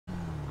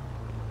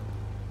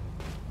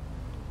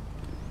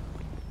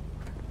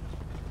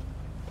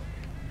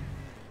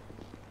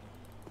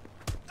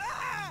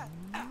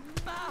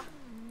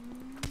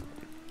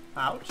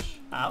Ouch.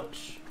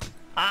 Ouch.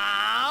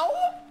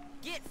 Ow!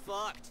 Get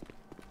fucked.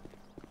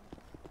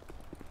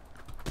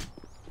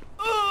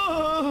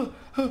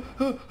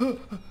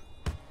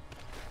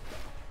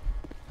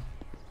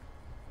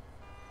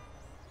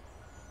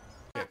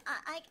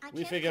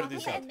 We figured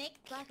this out. Okay.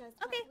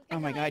 Oh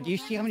my god, do you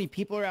see how many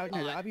people are out in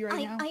the lobby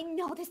right now? I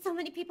know, there's so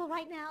many people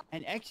right now.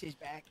 And X is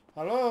back.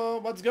 Hello,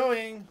 what's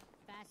going?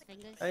 Fast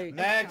fingers. Hey,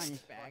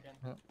 next. Back.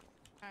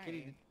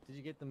 Kitty, did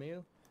you get the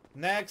mail?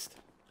 Next.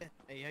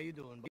 Hey, how you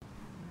doing?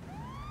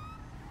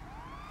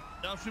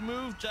 Don't you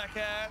move,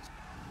 jackass.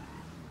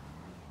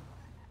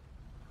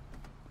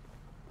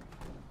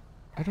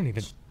 I don't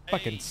even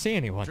fucking see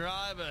anyone.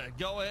 Driver,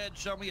 go ahead,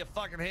 show me your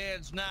fucking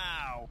hands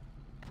now.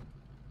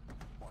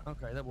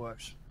 Okay, that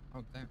works.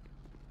 Oh, damn.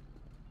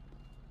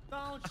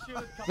 Don't shoot.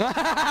 What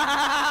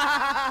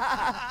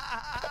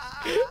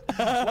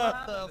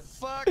the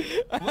fuck?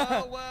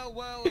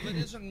 Well, if it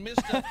isn't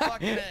Mr.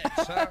 fucking X,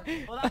 huh?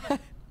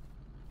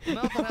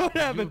 Nothing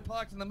happened. You were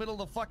parked in the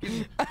middle of the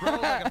fucking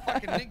road like a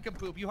fucking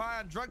nincompoop. You high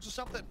on drugs or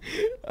something?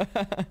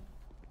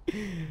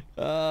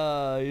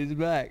 He's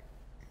back.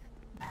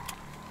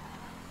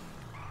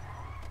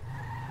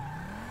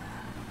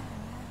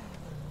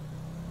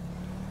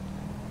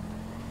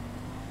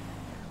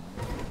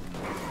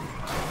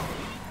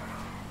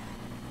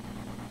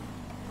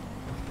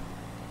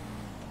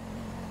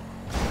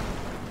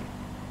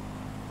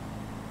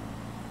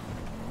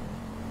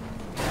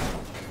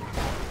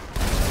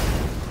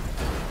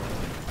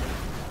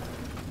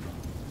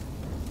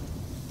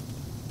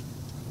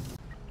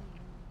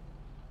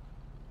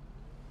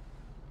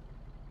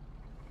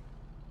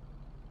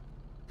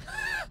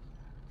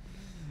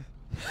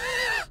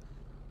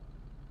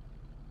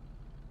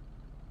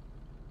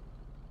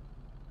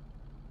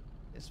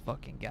 This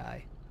fucking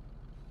guy.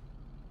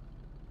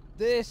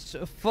 This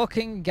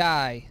fucking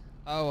guy.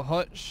 Oh,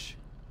 Hutch.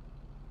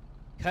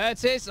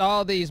 Curtis,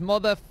 all these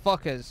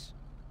motherfuckers.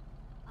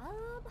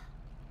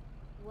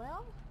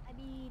 Well, I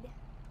mean...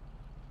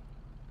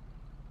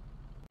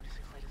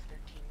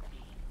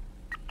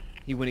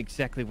 You went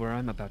exactly where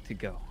I'm about to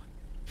go.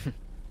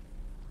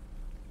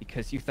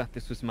 Because you thought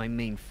this was my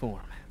main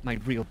form, my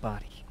real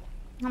body.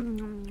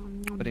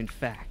 But in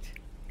fact,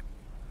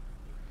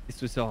 this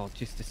was all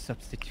just a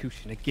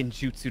substitution, a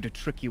genjutsu to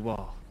trick you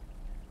all.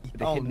 With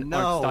a hidden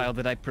art style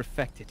that I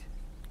perfected.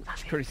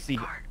 Courtesy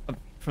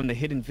from the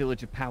hidden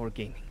village of Power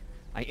Gaming.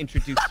 I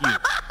introduce you,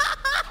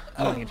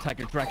 Lion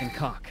Tiger Dragon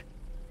Cock.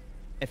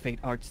 F8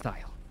 art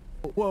style.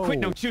 Whoa. Quit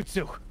no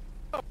jutsu!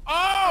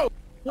 Oh!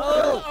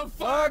 What the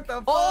fuck?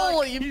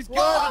 Holy He's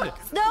gone!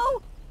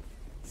 Snow!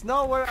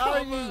 Snow, where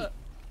are you?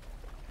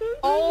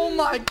 Oh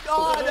my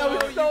god, that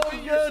was so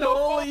good!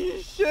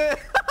 Holy shit!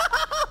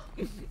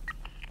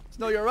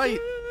 Snow, you're right.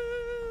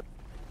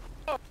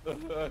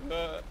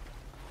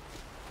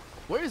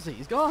 Where is he?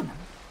 He's gone.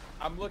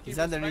 I'm looking. He's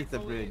underneath the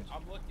bridge.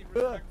 I'm looking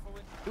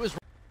respectfully. It was.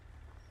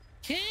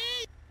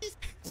 Jeez,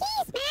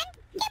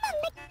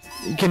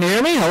 man! Can you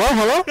hear me?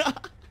 Hello?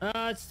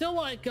 It's still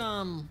like,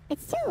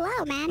 It's too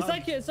low, man. it's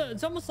like,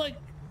 it's almost like...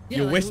 Yeah,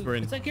 You're like,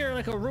 whispering. It's like you're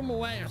like a room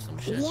away or some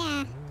shit.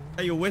 Yeah.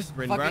 Hey, you're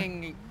whispering,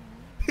 Fucking...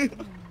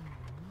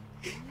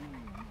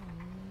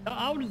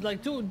 I would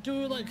like do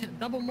like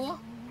double more.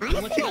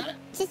 Honestly, What you got?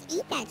 just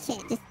eat that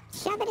shit. Just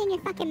shove it in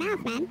your fucking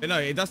mouth, man. No,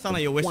 it does sound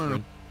like you're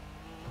whispering.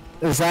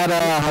 Is that,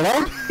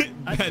 hello?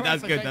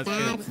 That's good, that's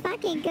good. That's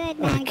fucking good,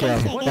 man. Okay,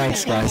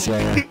 thanks guys,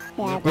 yeah.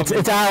 Yeah.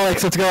 It's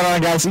Alex, what's going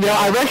on guys? You know,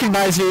 I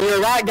recognize you, you're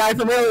that guy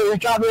from earlier who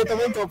caught me at the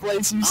rental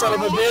place, you son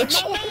of a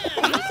bitch!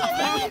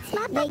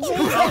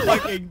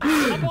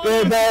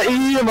 The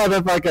EU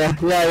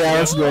motherfucker. Yeah,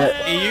 let's do it.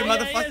 EU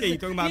motherfucker, you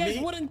talking about me?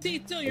 Wooden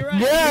teeth too, you're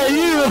right. Yeah,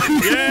 you!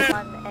 Yeah!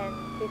 1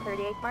 and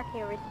 238, mark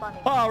here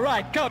responding.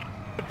 Alright, go!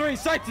 3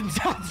 sights and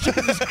sounds,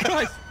 Jesus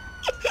Christ!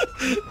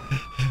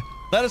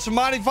 That is some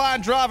mighty fine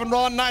driving,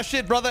 Ron. Nice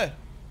shit, brother.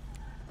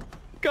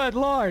 Good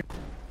lord!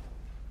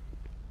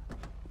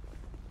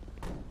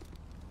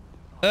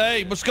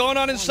 Hey, what's going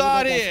on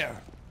inside here?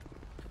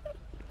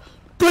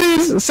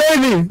 Please, save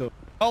me!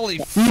 Holy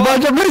You fuck.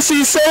 bunch of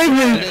pussies, save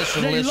me!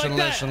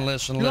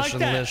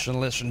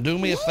 Listen. Do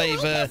me a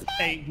favor.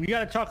 Hey, you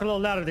gotta talk a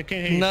little louder. They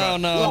can't hear you.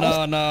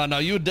 No.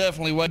 You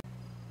definitely would.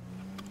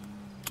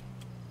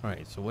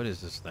 Alright, so what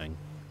is this thing?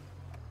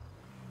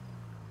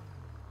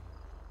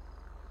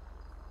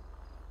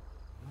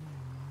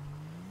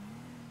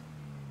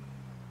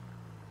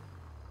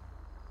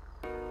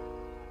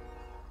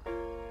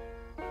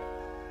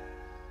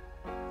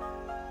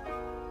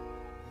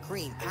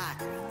 Cream Pie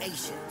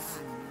Creations.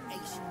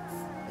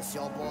 It's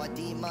your boy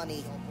D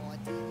Money.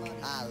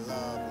 I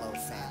love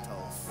Los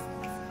Santos.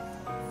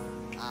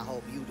 I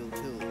hope you do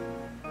too.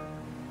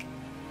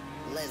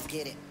 Let's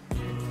get it.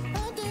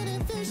 Hunting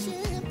and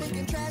fishing,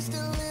 picking trash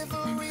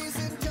deliveries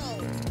and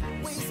dough.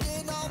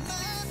 Wasting all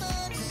my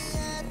money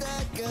at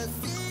the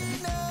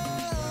casino.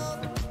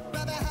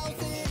 Robbing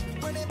houses,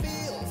 running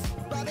bills,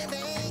 robbing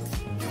banks,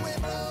 doing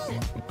blow.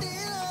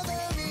 These are the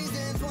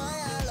reasons why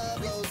I love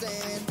Los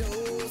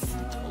Santos.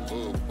 I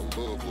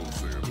love Los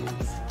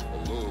Santos.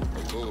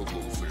 I love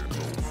Los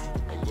Santos.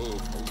 I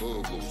love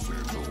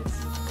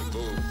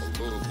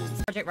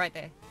Project right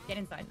there. Get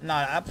inside.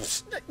 Nah,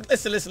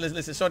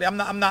 listen, shorty. I'm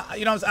not.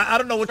 You know, I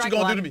don't know what you're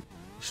gonna do to me.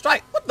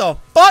 Strike. What the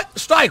fuck?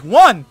 Strike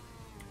one.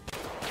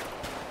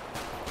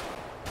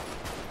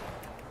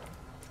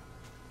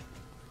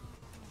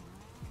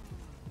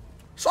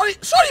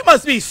 Shorty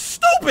must be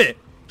stupid.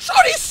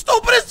 Shorty's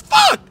stupid as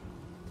fuck.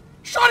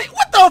 Shorty,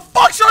 what the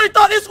fuck? Shorty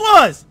thought this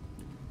was.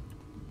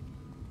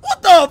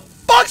 What the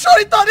fuck?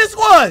 Shorty thought this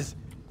was.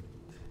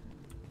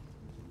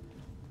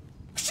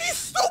 She's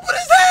stupid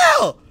as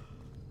hell.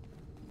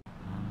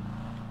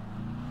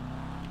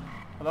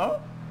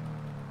 Hello?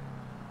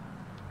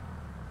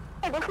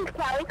 Hey, this is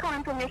Callie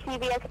calling from your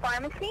CVS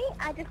pharmacy.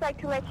 I'd just like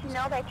to let you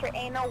know that your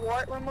anal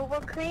wart removal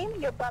cream,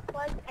 your butt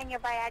plugs, and your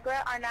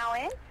Viagra are now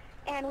in.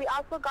 And we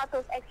also got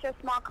those extra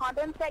small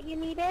condoms that you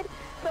needed.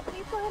 So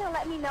please go ahead and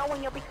let me know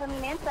when you'll be coming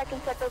in so I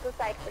can set those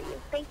aside for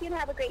you. Thank you and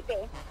have a great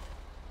day.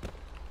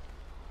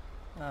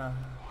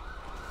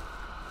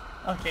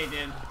 Okay,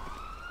 dude.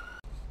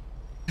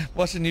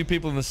 Watching new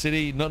people in the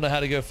city not know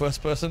how to go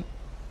first person.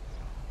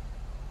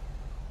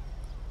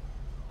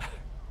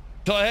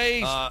 So hey,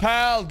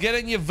 pal, get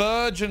in your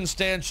virgin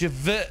stance, your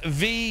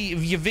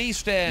V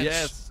stance.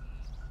 Yes.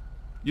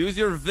 Use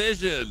your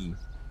vision.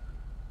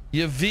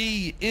 Your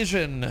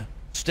vision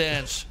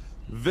stance.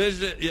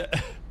 Vision, yeah.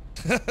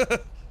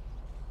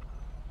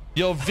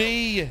 Your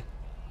vision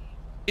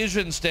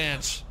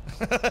stance.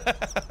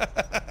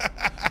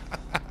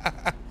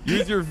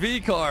 Use your V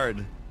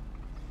card.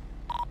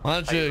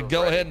 Why don't you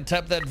go ahead and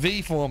tap that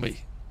V for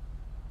me?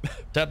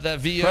 Tap that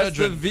V Press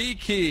urgent. the V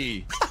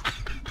key.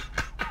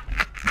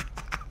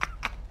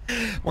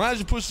 Why don't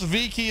you push the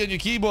V key on your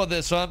keyboard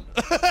there, son?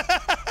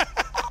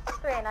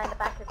 309, the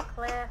back is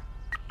clear.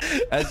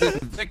 As in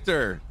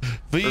Victor.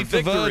 V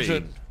for victory.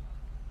 virgin.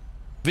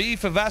 V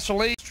for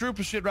Vaseline.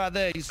 Trooper shit right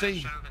there, you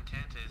see?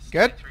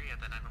 Good?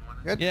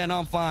 Good? Yeah, no,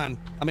 I'm fine.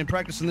 I've been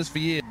practicing this for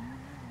years.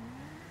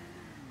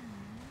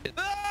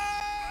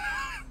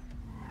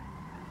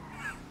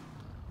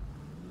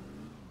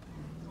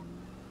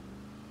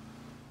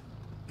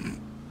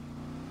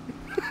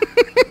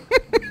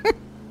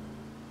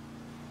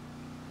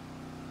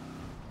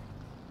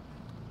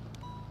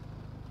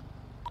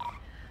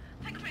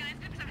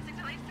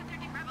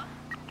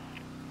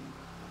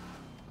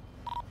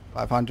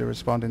 $500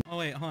 responding. Oh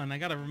wait, hold on. I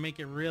gotta make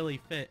it really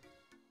fit.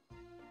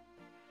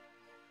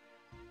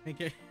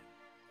 Make it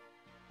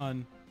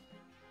on.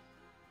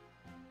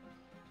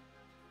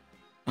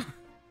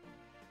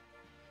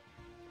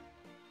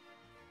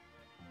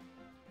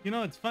 You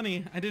know, it's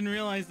funny. I didn't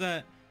realize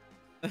that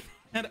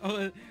that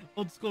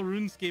old school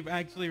RuneScape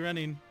actually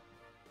running.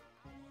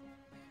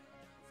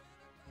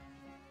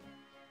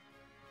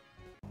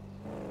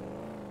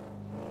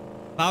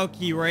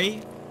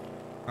 Valkyrie.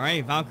 All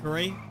right,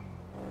 Valkyrie.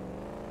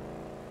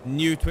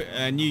 New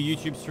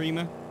YouTube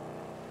streamer.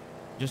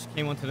 Just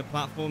came onto the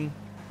platform.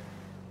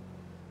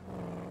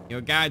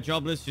 Your guy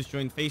Jobless just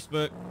joined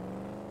Facebook.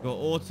 You got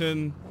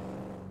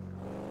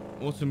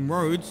Autumn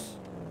Rhodes.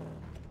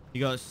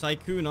 You got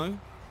xQcOW.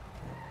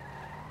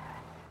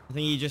 I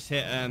think he just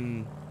hit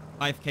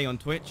 5K on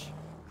Twitch.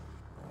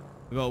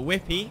 We got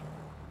Whippy.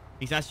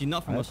 He's actually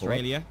not from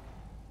Australia.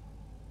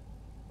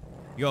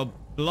 You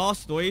got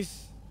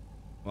Blastoise.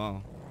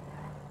 Wow.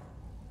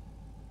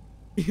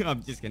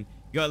 I'm just kidding.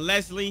 You got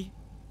Leslie.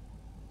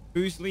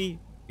 Boosley.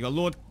 You got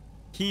Lord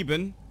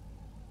Keeban.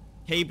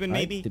 Keeban,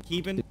 maybe?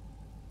 Keeban.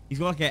 He's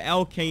got like an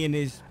LK in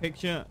his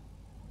picture.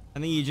 I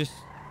think he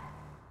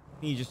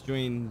just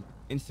joined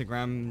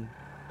Instagram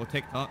or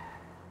TikTok.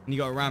 And you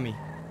got Rami.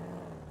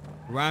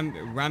 Rami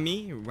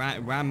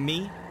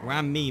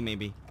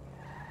maybe.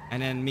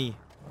 And then me.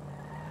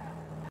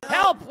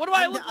 Help! What do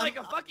I look like,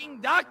 a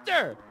fucking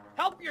doctor?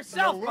 Help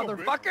yourself,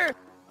 motherfucker!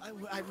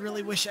 I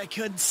really wish I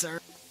could,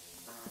 sir.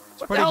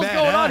 What the hell's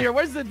going on here?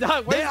 Where's the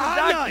doctor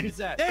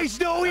at? There's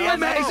no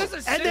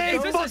EMS, and they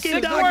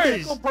fucking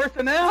doctors.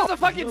 Personnel. Is this a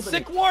fucking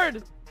sick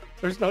ward?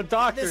 There's no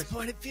doctors. At this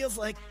point, it feels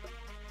like.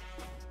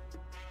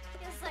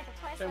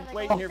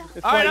 All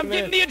right, I'm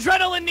getting the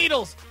adrenaline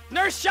needles.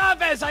 Nurse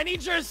Chavez, I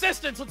need your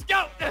assistance. Let's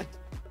go.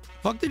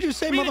 Fuck did you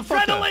say, we need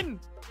motherfucker? Adrenaline.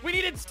 We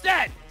need it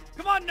stat.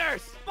 Come on,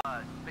 nurse.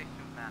 That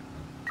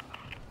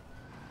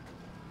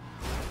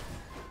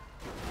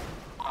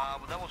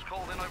was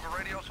called in over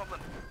radio or something.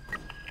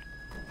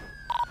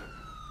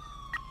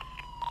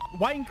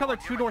 White and color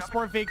two-door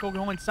sport vehicle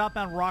going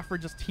southbound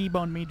Rockford just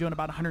T-boned me doing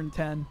about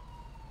 110.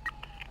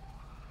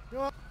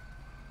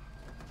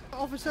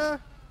 Officer?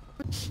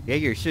 Yeah,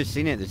 you should have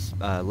seen it. This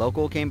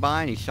local came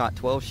by and he shot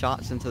 12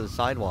 shots into the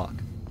sidewalk.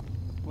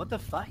 What the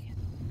fuck?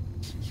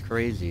 It's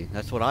crazy.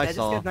 That's what I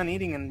saw. I just got done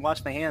eating and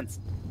washed my hands.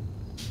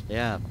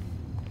 Yeah.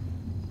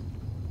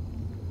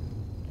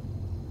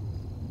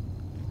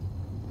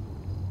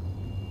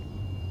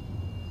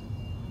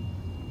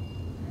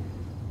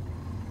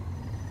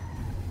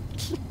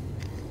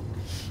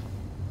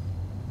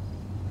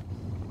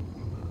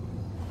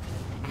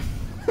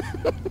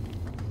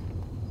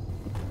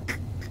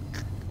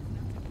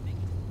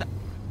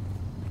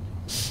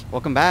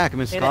 Welcome back,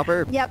 Miss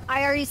Copper. Yep,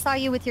 I already saw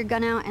you with your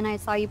gun out, and I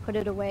saw you put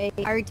it away.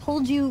 I already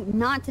told you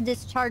not to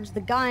discharge the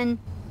gun.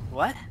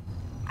 What?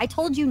 I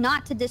told you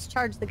not to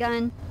discharge the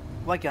gun.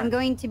 What gun? I'm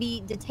going to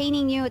be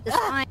detaining you at this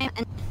time,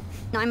 and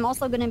I'm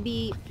also going to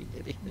be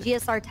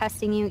GSR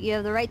testing you. You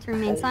have the right to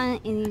remain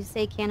silent, and you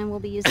say cannon will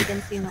be used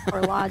against you in the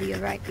court of law. Do you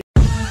have the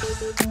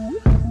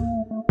right?